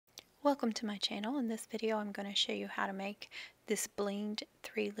Welcome to my channel. In this video I'm going to show you how to make this blinged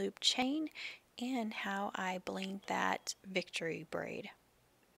 3-loop chain and how I blinged that victory braid.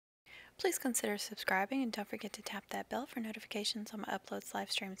 Please consider subscribing and don't forget to tap that bell for notifications on my uploads,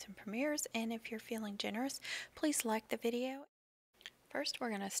 live streams, and premieres. And if you're feeling generous, please like the video. First we're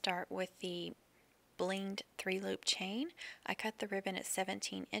going to start with the blinged 3-loop chain. I cut the ribbon at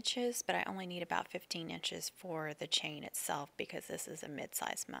 17 inches, but I only need about 15 inches for the chain itself because this is a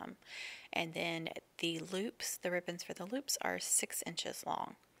mid-size mum. And then the loops, the ribbons for the loops are 6 inches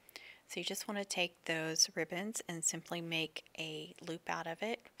long. So you just want to take those ribbons and simply make a loop out of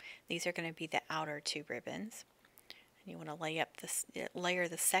it. These are going to be the outer two ribbons. And you want to layer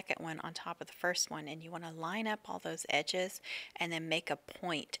the second one on top of the first one, and you want to line up all those edges and then make a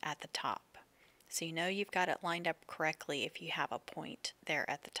point at the top. So you know you've got it lined up correctly if you have a point there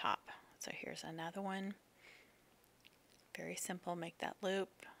at the top. So here's another one. Very simple, make that loop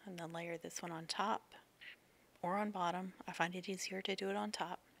and then layer this one on top or on bottom. I find it easier to do it on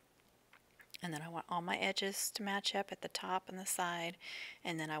top. And then I want all my edges to match up at the top and the side,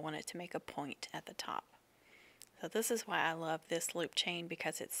 and then I want it to make a point at the top. So this is why I love this loop chain,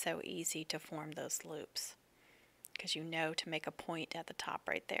 because it's so easy to form those loops, because you know to make a point at the top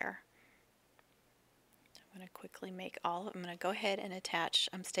right there. I'm going to quickly make I'm going to go ahead and attach,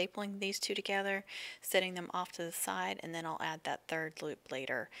 I'm stapling these two together, setting them off to the side, and then I'll add that third loop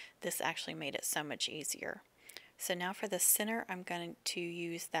later. This actually made it so much easier. So now for the center, I'm going to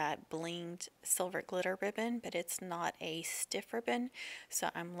use that blinged silver glitter ribbon, but it's not a stiff ribbon, so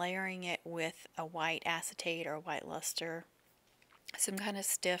I'm layering it with a white acetate or white luster. Some kind of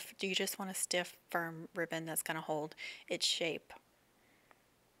stiff, you just want a stiff, firm ribbon that's going to hold its shape.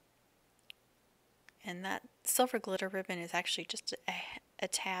 And that silver glitter ribbon is actually just a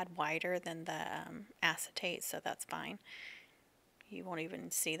tad wider than the acetate, so that's fine. You won't even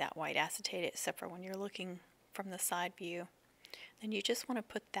see that white acetate except for when you're looking from the side view. Then you just want to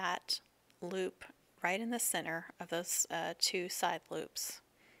put that loop right in the center of those two side loops,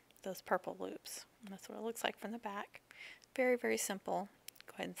 those purple loops. And that's what it looks like from the back. Very, very simple.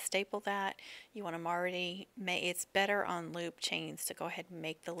 Go ahead and staple that. You want them already made. It's better on loop chains to go ahead and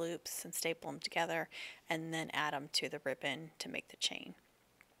make the loops and staple them together and then add them to the ribbon to make the chain.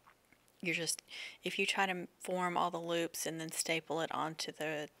 If you try to form all the loops and then staple it onto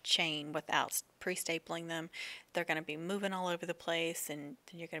the chain without pre-stapling them, they're going to be moving all over the place and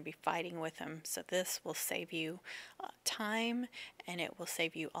then you're going to be fighting with them. So this will save you time, and it will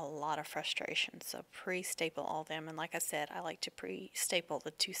save you a lot of frustration. So pre-staple all of them, and like I said, I like to pre-staple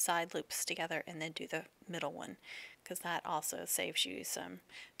the two side loops together and then do the middle one, because that also saves you some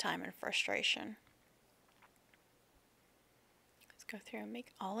time and frustration. Go through and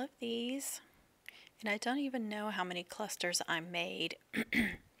make all of these, and I don't even know how many clusters I made but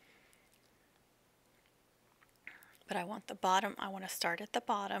I want the bottom, I want to start at the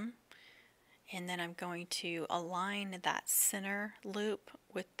bottom, and then I'm going to align that center loop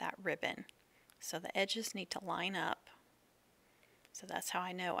with that ribbon, so the edges need to line up. So that's how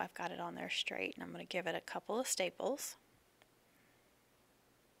I know I've got it on there straight, and I'm going to give it a couple of staples.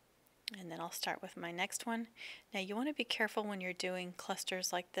 And then I'll start with my next one. Now you want to be careful when you're doing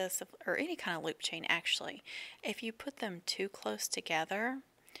clusters like this, or any kind of loop chain actually. If you put them too close together,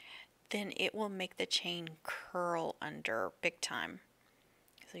 then it will make the chain curl under big time.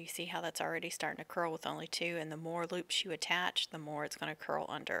 So you see how that's already starting to curl with only two, and the more loops you attach, the more it's going to curl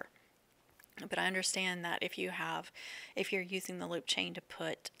under. But I understand that if you're using the loop chain to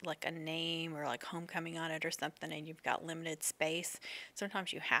put like a name or like homecoming on it or something, and you've got limited space,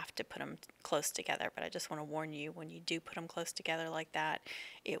 sometimes you have to put them close together. But I just want to warn you, when you do put them close together like that,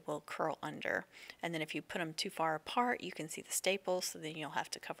 it will curl under. And then if you put them too far apart, you can see the staples, so then you'll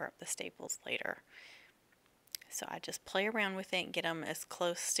have to cover up the staples later. So I just play around with it and get them as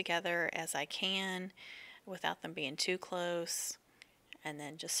close together as I can without them being too close, and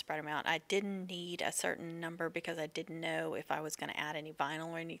then just spread them out. I didn't need a certain number because I didn't know if I was going to add any vinyl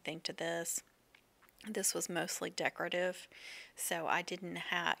or anything to this. This was mostly decorative, so I didn't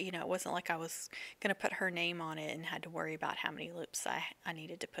have, it wasn't like I was going to put her name on it and had to worry about how many loops I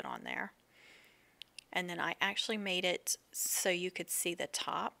needed to put on there. And then I actually made it so you could see the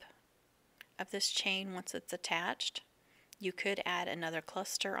top of this chain once it's attached. You could add another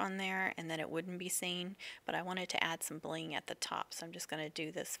cluster on there and then it wouldn't be seen, but I wanted to add some bling at the top, so I'm just going to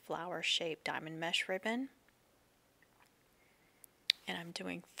do this flower shaped diamond mesh ribbon. And I'm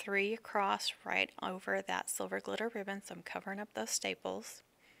doing 3 across right over that silver glitter ribbon, so I'm covering up those staples.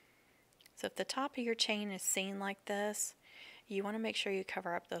 So if the top of your chain is seen like this, you want to make sure you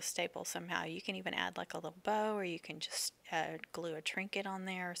cover up those staples somehow. You can even add like a little bow, or you can just glue a trinket on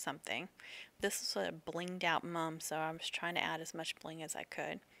there or something. This is a blinged out mum, so I was trying to add as much bling as I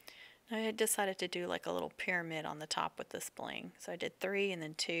could. I decided to do like a little pyramid on the top with this bling. So I did 3 and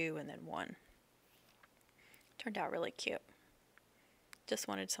then 2 and then 1. Turned out really cute. Just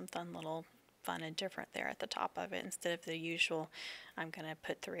wanted something little fun and different there at the top of it. Instead of the usual, I'm going to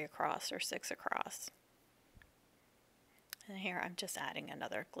put 3 across or 6 across. And here I'm just adding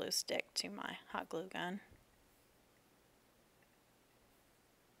another glue stick to my hot glue gun.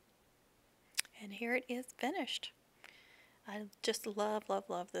 And here it is finished. I just love, love,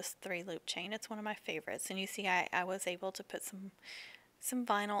 love this 3-loop chain. It's one of my favorites. And you see I was able to put some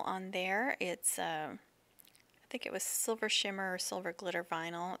vinyl on there. It's I think it was silver shimmer or silver glitter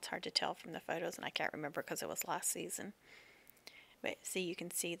vinyl. It's hard to tell from the photos, and I can't remember because it was last season. But see, you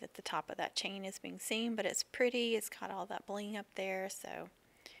can see that the top of that chain is being seen, but it's pretty. It's got all that bling up there, so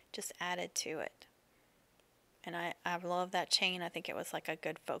just added to it. And I love that chain. I think it was like a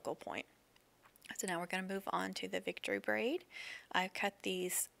good focal point. So now we're going to move on to the victory braid. I've cut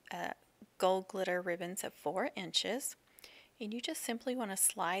these gold glitter ribbons at 4 inches. And you just simply want to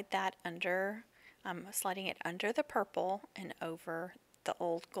slide that under, I'm sliding it under the purple and over the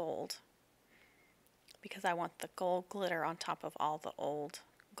old gold, because I want the gold glitter on top of all the old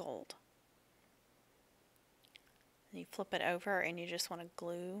gold. And you flip it over and you just want to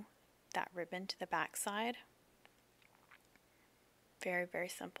glue that ribbon to the back side. Very, very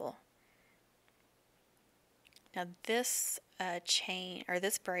simple. Now this chain, or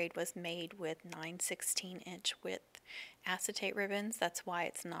this braid, was made with 9/16" width acetate ribbons. That's why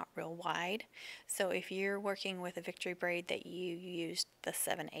it's not real wide. So if you're working with a victory braid that you used the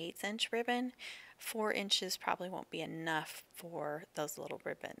 7/8" ribbon, 4 inches probably won't be enough for those little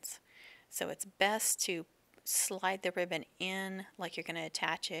ribbons. So it's best to slide the ribbon in like you're going to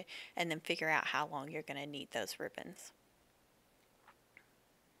attach it, and then figure out how long you're going to need those ribbons.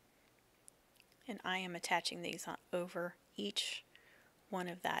 And I am attaching these on over each one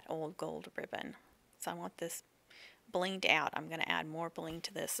of that old gold ribbon. So I want this blinged out. I'm going to add more bling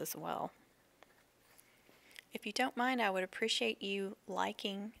to this as well. If you don't mind, I would appreciate you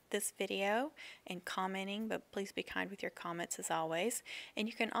liking this video and commenting, but please be kind with your comments as always. And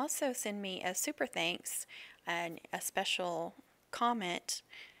you can also send me a super thanks and a special comment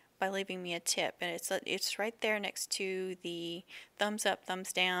by leaving me a tip. And it's right there next to the thumbs up,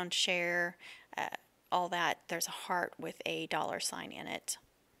 thumbs down, share, all that. There's a heart with a $sign in it.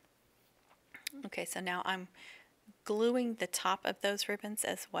 Okay, so now I'm gluing the top of those ribbons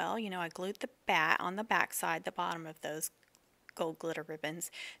as well. You know, I glued the on the back side, the bottom of those gold glitter ribbons.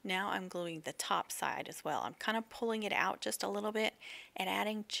 Now I'm gluing the top side as well. I'm kind of pulling it out just a little bit and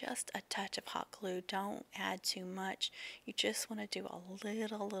adding just a touch of hot glue. Don't add too much. You just want to do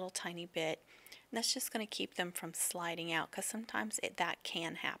a little tiny bit. And that's just going to keep them from sliding out, because sometimes that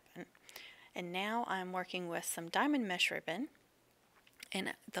can happen. And now I'm working with some diamond mesh ribbon,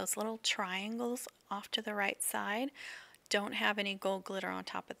 and those little triangles off to the right side don't have any gold glitter on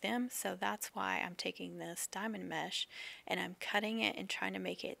top of them, so that's why I'm taking this diamond mesh and I'm cutting it and trying to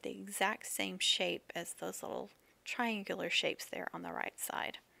make it the exact same shape as those little triangular shapes there on the right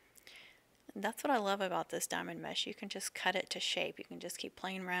side. And that's what I love about this diamond mesh. You can just cut it to shape. You can just keep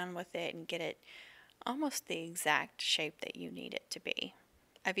playing around with it and get it almost the exact shape that you need it to be.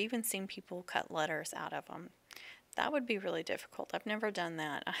 I've even seen people cut letters out of them. That would be really difficult. I've never done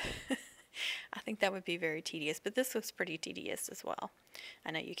that. I think that would be very tedious, but this was pretty tedious as well.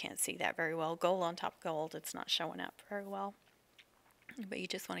 I know you can't see that very well. Gold on top of gold, it's not showing up very well. But you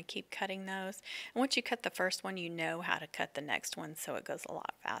just want to keep cutting those. And once you cut the first one, you know how to cut the next one, so it goes a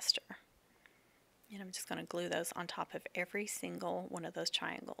lot faster. And I'm just going to glue those on top of every single one of those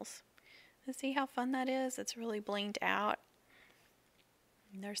triangles. And see how fun that is? It's really blinged out.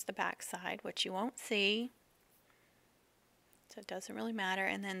 And there's the back side, which you won't see, so it doesn't really matter.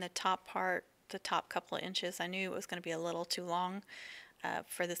 And then the top part, the top couple of inches, I knew it was going to be a little too long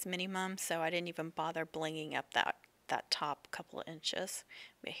for this minimum, so I didn't even bother blinging up that top couple of inches.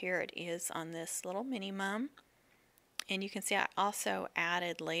 But here it is on this little minimum. And you can see I also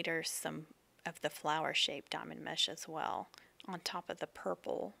added later some of the flower shaped diamond mesh as well on top of the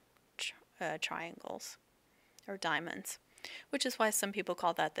purple triangles or diamonds, which is why some people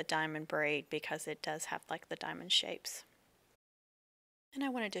call that the diamond braid, because it does have like the diamond shapes. And I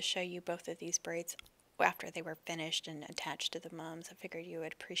wanted to show you both of these braids after they were finished and attached to the mums. I figured you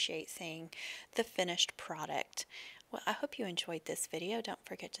would appreciate seeing the finished product. Well, I hope you enjoyed this video. Don't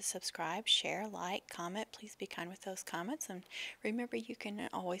forget to subscribe, share, like, comment. Please be kind with those comments. And remember, you can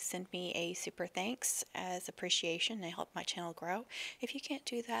always send me a super thanks as appreciation to help my channel grow. If you can't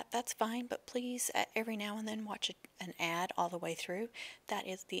do that, that's fine. But please, every now and then, watch an ad all the way through. That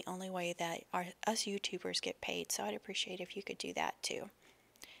is the only way that us YouTubers get paid. So I'd appreciate if you could do that too.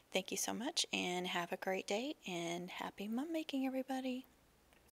 Thank you so much, and have a great day, and happy mum making, everybody.